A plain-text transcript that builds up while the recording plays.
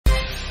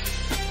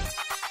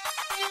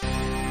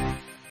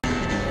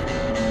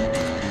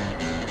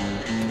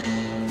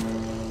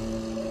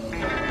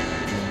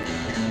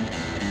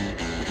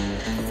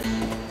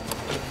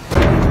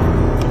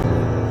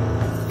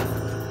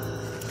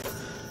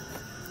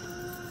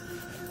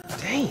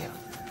damn,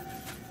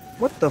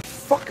 what the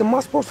fuck am I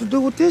supposed to do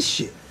with this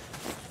shit?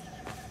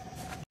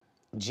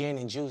 Gin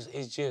and juice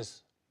is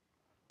just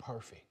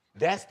perfect.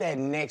 That's that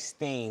next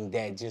thing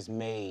that just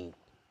made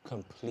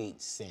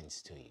complete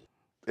sense to you.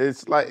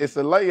 It's like, it's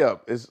a layup.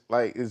 It's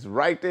like, it's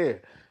right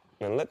there.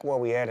 And look where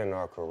we at in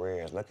our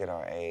careers. Look at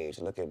our age.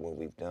 Look at what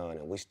we've done,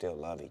 and we still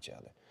love each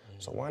other.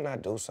 So why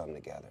not do something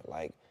together?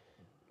 Like,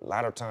 a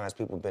lot of times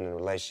people been in a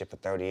relationship for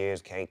 30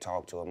 years, can't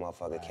talk to a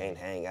motherfucker, can't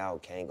hang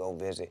out, can't go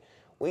visit.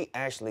 We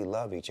actually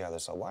love each other,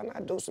 so why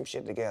not do some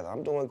shit together?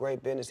 I'm doing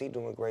great business, he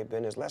doing great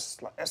business. Let's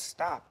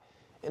stop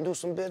and do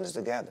some business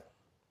together.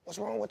 What's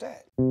wrong with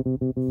that?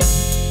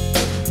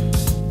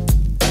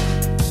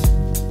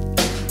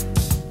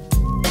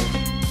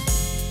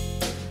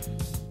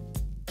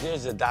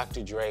 There's a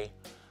Dr. Dre,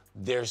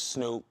 there's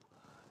Snoop,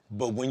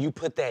 but when you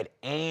put that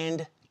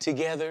 "and"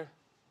 together,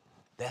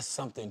 that's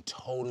something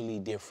totally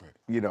different.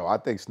 You know, I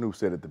think Snoop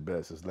said it the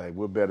best. It's like,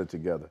 we're better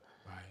together.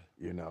 Right.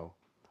 You know,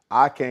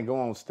 I can't go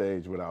on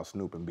stage without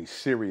Snoop and be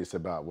serious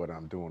about what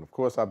I'm doing. Of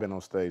course, I've been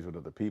on stage with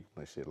other people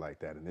and shit like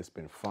that, and it's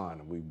been fun,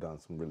 and we've done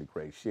some really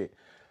great shit.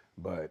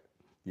 But,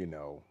 you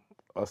know,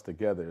 us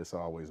together, it's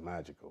always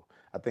magical.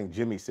 I think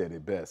Jimmy said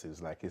it best.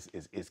 It's like,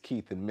 it's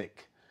Keith and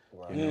Mick.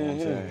 Right. You know what I'm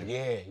saying?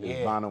 Yeah, yeah.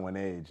 It's Bono and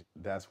Age.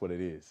 That's what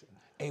it is.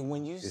 And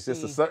when you it's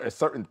just a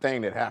certain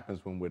thing that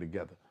happens when we're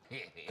together.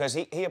 Because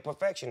he a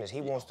perfectionist.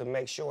 He wants to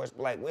make sure it's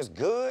like, it's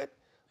good,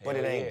 but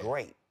it ain't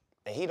great.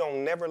 And he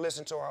don't never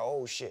listen to our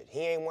old shit. He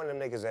ain't one of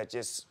them niggas that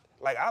just,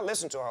 like, I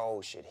listen to our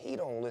old shit. He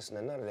don't listen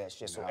to none of that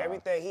shit. So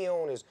everything he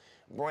own is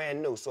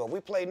brand new. So if we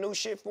play new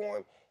shit for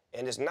him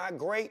and it's not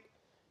great,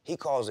 he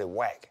calls it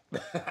whack.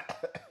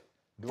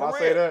 Do I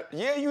say that?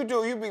 Yeah, you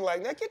do. You be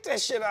like, now get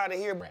that shit out of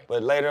here.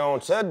 But later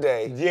on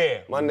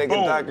today, my nigga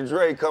boom. Dr.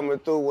 Dre coming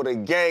through with a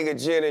gang of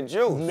gin and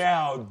juice.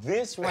 Now,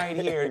 this right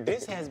here,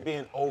 this has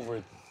been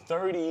over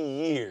 30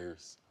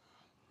 years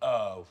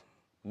of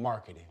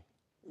marketing.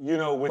 You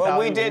know, without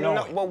we didn't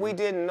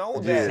know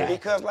that Exactly.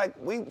 because, like,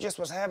 we just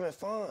was having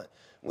fun.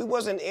 We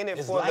wasn't in it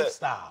It's for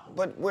lifestyle.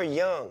 But we're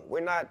young. We're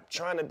not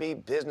trying to be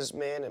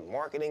businessmen and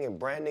marketing and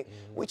branding.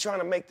 We trying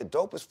to make the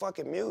dopest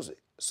fucking music.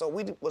 So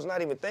we was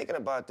not even thinking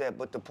about that.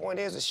 But the point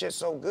is, the shit's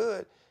so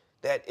good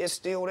that it's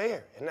still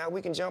there, and now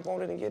we can jump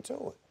on it and get to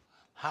it.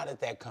 How did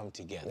that come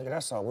together? Nigga,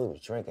 that's all we was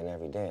drinking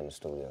every day in the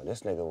studio.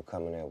 This nigga would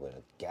come in there with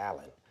a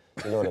gallon.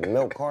 You know the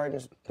milk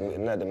cartons,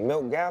 the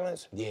milk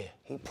gallons? Yeah.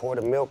 He poured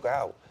the milk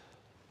out,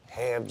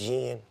 half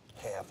gin,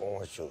 half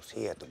orange juice.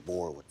 He had the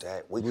board with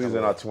that. We was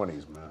in our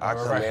 20s, man. I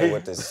come in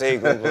with the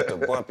cigarette, with the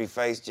bumpy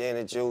face gin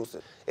and juice.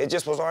 It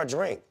just was our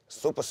drink.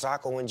 Super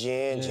Sacco and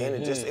gin,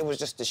 and it was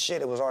just the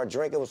shit. It was our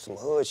drink. It was some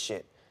hood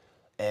shit.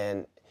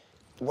 And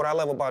what I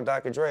love about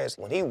Dr. Dre is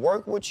when he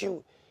worked with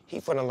you, he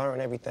finna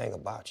learn everything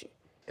about you.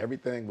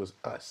 Everything was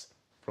us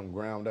from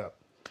ground up,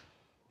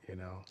 you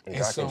know? And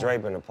Dr. Dre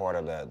been a part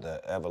of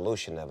the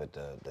evolution of it,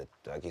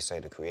 like you say,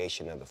 the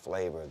creation of the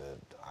flavor,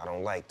 I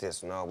don't like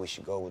this, no, we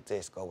should go with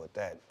this, go with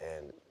that.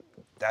 And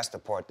that's the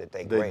part that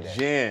they great at. The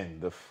gin,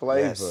 the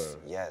flavor.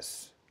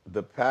 Yes.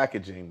 The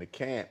packaging, the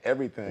can,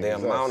 everything. The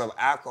amount of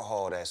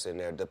alcohol that's in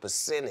there, the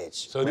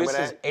percentage. So this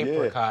is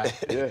apricot.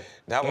 Yeah.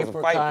 That was a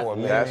fight for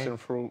me. Passion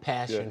fruit.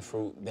 Passion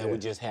fruit that we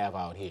just have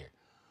out here.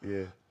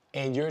 Yeah.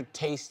 And you're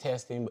taste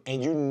testing,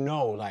 and you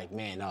know, like,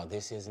 man, no,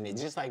 this isn't it.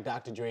 Just like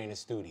Dr. Dre in the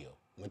studio,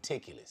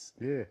 meticulous.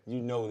 Yeah.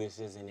 You know this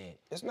isn't it.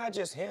 It's not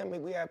just him.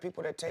 We have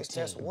people that taste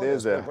test with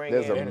There's us.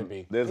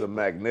 a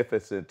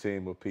magnificent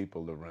team of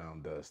people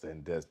around us,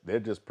 and they're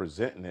just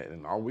presenting it,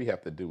 and all we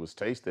have to do is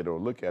taste it or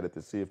look at it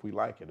to see if we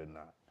like it or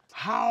not.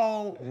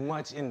 How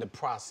much in the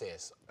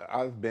process?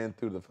 I've been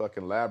through the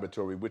fucking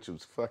laboratory, which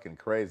was fucking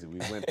crazy.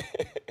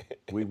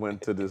 We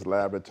went to this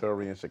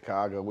laboratory in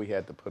Chicago. We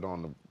had to put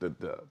on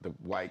the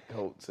white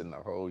coats and the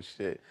whole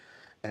shit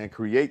and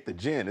create the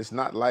gin. It's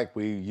not like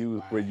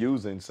we're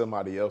using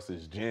somebody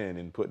else's gin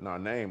and putting our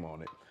name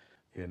on it.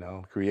 You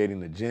know, creating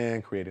the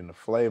gin, creating the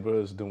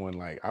flavors, doing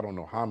like, I don't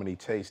know how many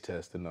taste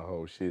tests and the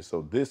whole shit.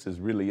 So this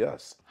is really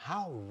us.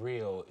 How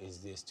real is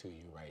this to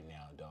you right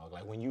now, dog?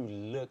 Like when you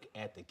look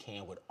at the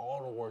can with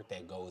all the work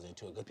that goes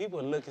into it, because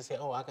people look and say,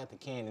 oh, I got the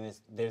can and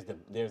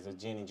there's a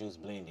gin and juice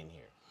blend in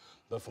here.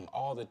 But from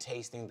all the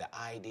tasting, the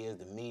ideas,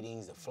 the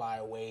meetings, the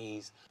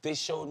flyaways, they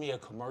showed me a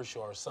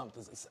commercial or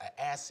something, it's an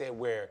asset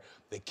where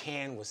the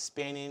can was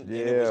spinning and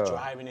it was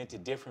driving into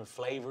different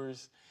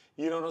flavors.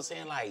 You know what I'm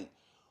saying? Like,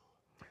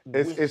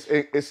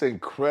 it's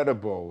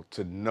incredible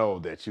to know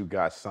that you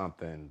got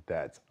something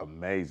that's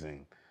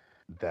amazing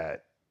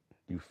that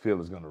you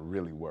feel is gonna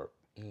really work.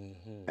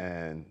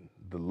 And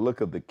the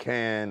look of the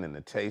can and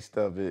the taste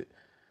of it,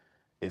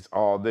 it's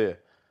all there.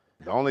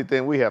 The only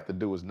thing we have to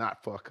do is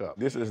not fuck up.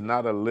 This is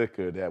not a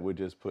liquor that we're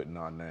just putting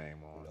our name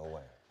on. No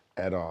way.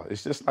 At all.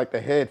 It's just like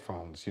the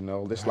headphones, you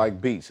know? It's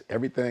like Beats.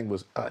 Everything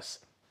was us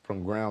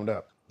from ground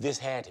up. This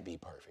had to be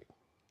perfect.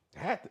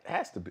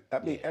 Has to be. I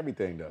mean,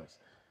 everything does.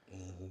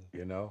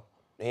 You know?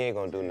 He ain't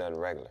gonna do nothing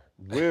regular.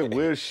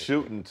 We're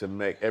shooting to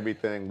make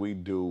everything we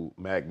do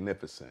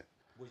magnificent.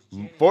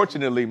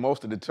 Fortunately,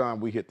 most of the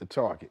time we hit the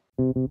target.